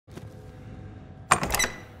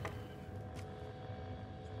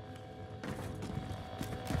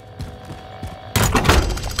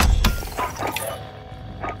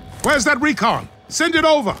Where's that recon? Send it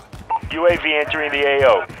over. UAV entering the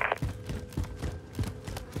AO.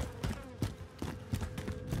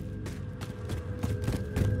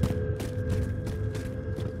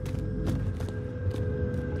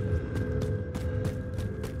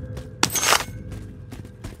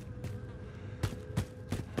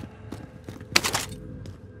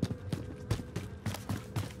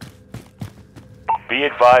 Be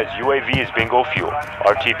advised, UAV is bingo fuel.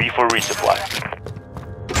 RTB for resupply.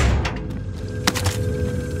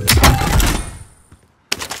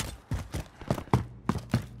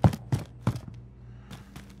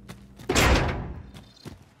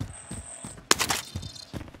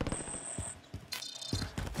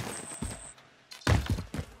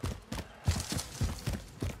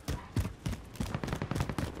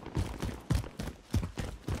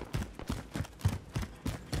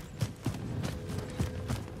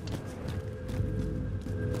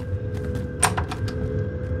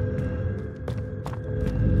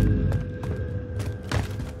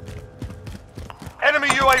 Enemy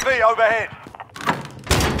UAV overhead.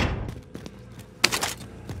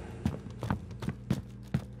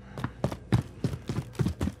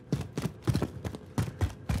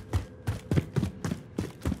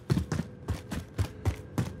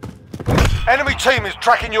 Enemy team is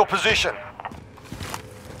tracking your position.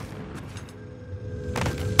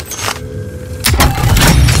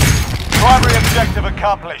 Primary objective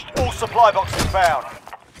accomplished. All supply boxes found.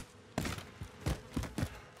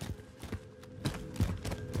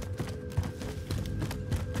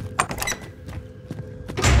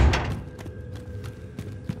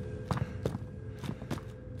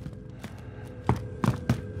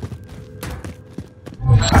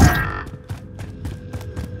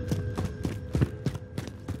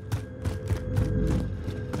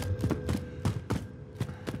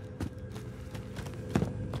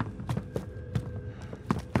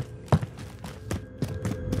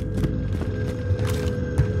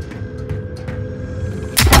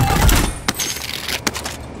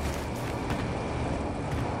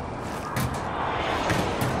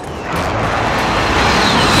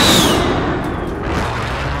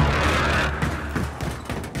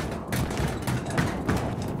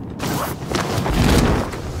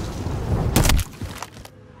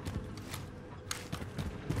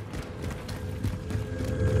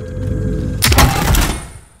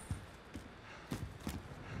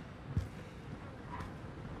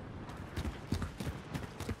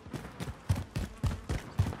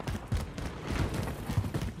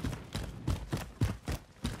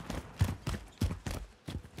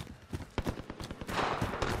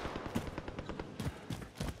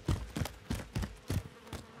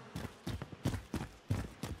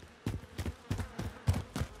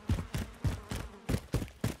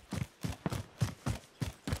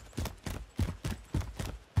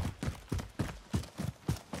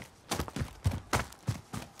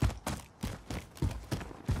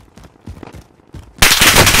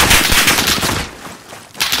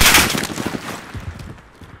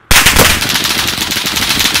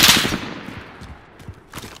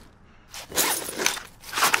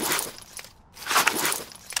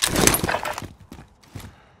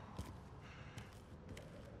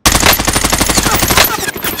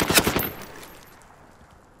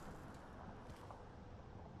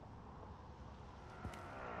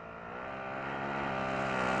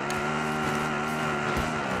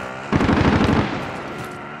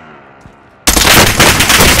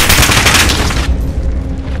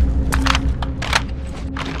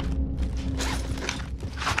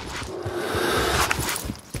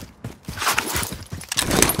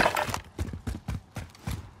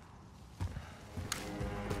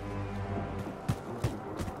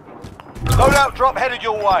 Loadout drop headed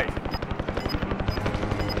your way.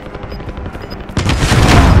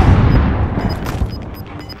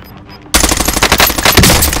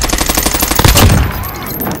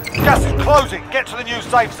 Gas is closing. Get to the new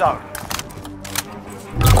safe zone.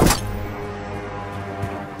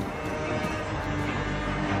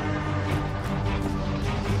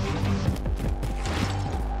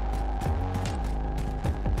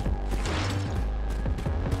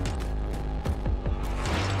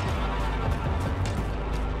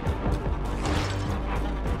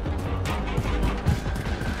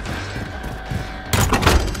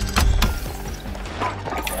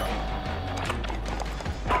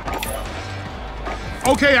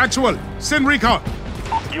 Okay, actual. Send recon.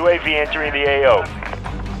 UAV entering the AO.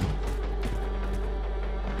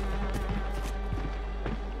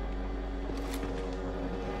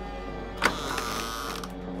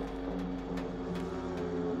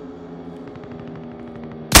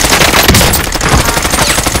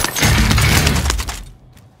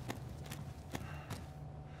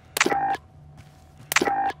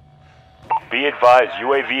 Be advised,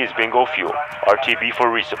 UAV is bingo fuel. RTB for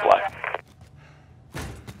resupply.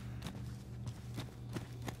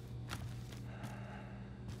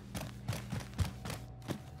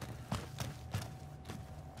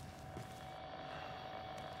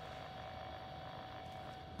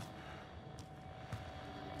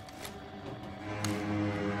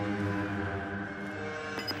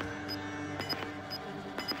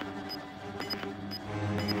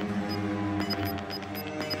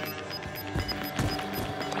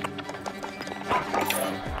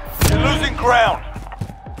 You're losing ground.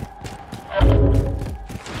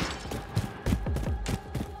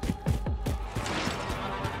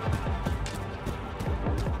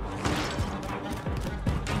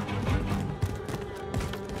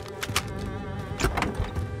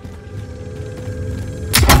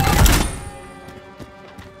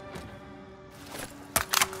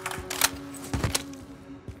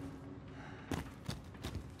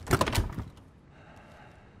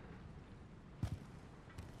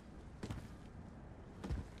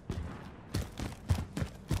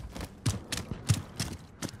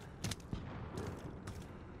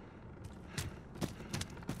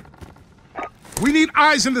 We need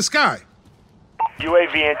eyes in the sky.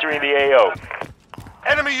 UAV entering the AO.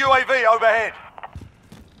 Enemy UAV overhead.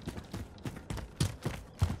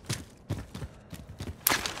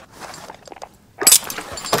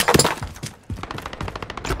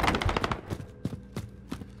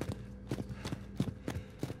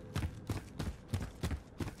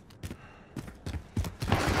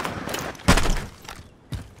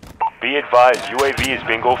 Be advised, UAV is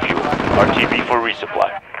bingo fuel. RTB for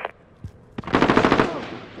resupply.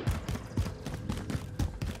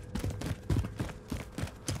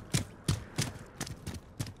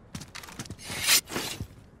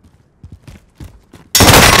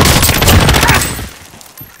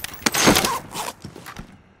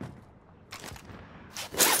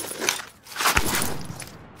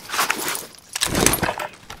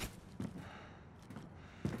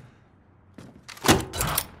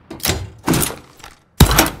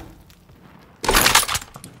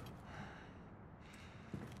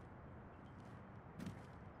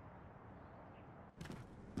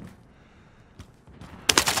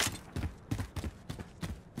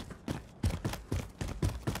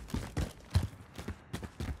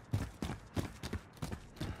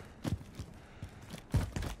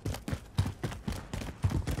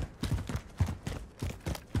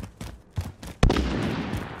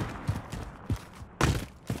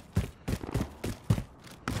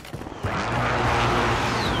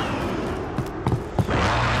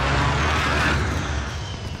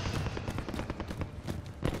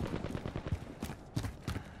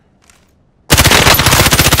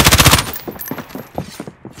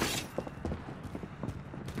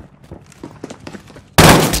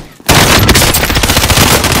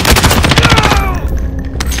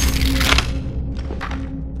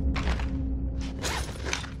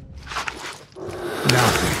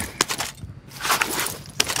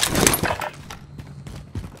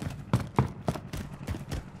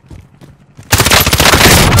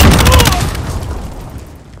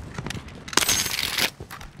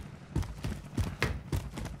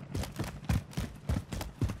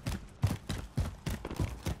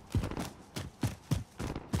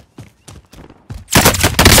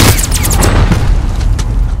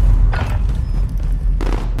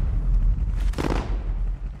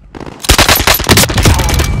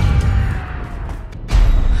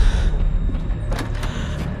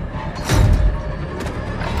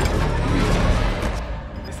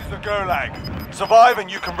 Gulag. Survive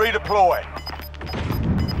and you can redeploy.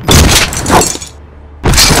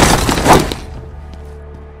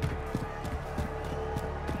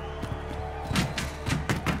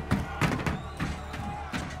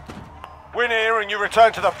 Win here and you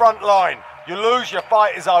return to the front line. You lose, your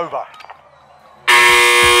fight is over.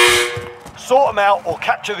 Sort them out or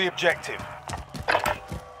capture the objective.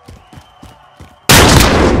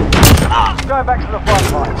 Going back to the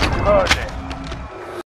front line. You've earned it.